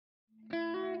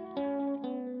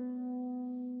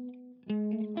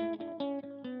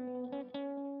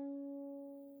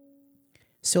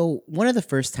So, one of the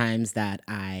first times that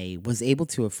I was able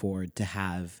to afford to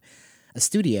have a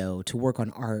studio to work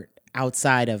on art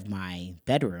outside of my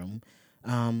bedroom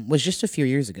was just a few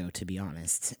years ago, to be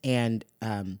honest. And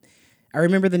I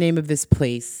remember the name of this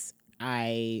place.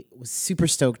 I was super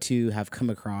stoked to have come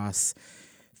across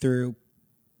through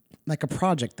like a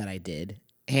project that I did.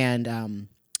 And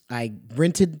I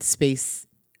rented space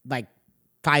like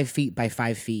 5 feet by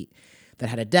 5 feet that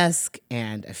had a desk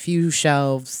and a few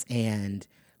shelves and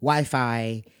Wi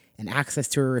Fi and access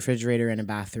to a refrigerator and a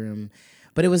bathroom.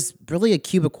 But it was really a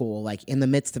cubicle, like in the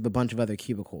midst of a bunch of other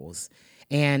cubicles.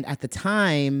 And at the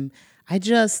time, I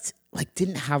just like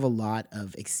didn't have a lot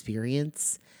of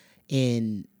experience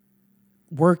in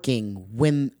working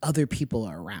when other people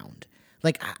are around.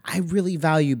 Like, I really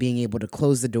value being able to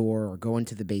close the door or go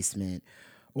into the basement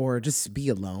or just be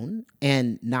alone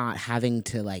and not having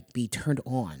to like be turned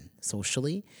on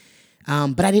socially.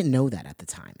 But I didn't know that at the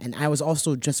time. And I was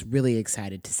also just really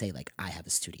excited to say, like, I have a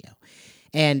studio.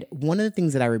 And one of the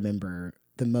things that I remember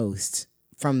the most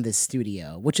from this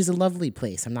studio, which is a lovely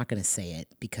place, I'm not going to say it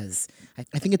because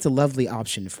I think it's a lovely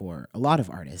option for a lot of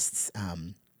artists.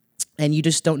 And you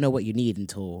just don't know what you need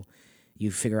until you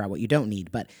figure out what you don't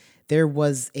need. But there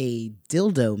was a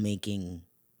dildo making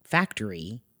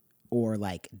factory or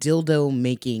like dildo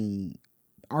making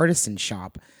artisan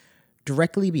shop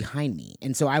directly behind me.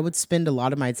 And so I would spend a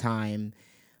lot of my time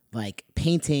like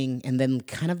painting and then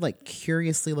kind of like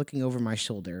curiously looking over my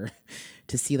shoulder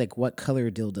to see like what color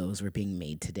dildos were being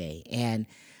made today. And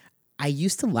I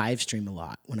used to live stream a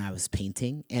lot when I was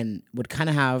painting and would kind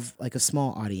of have like a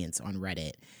small audience on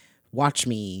Reddit watch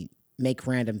me make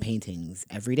random paintings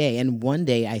every day. And one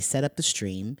day I set up the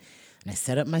stream and I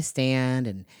set up my stand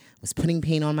and was putting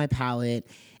paint on my palette.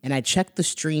 And I checked the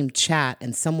stream chat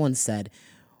and someone said,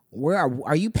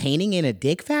 are you painting in a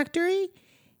dick factory?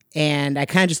 And I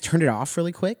kind of just turned it off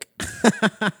really quick.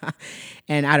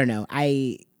 And I don't know,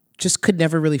 I just could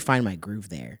never really find my groove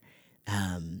there.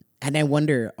 And I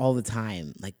wonder all the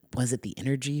time, like, was it the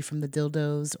energy from the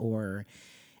dildos or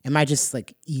am I just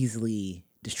like easily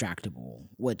distractible,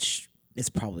 which is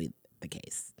probably the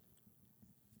case.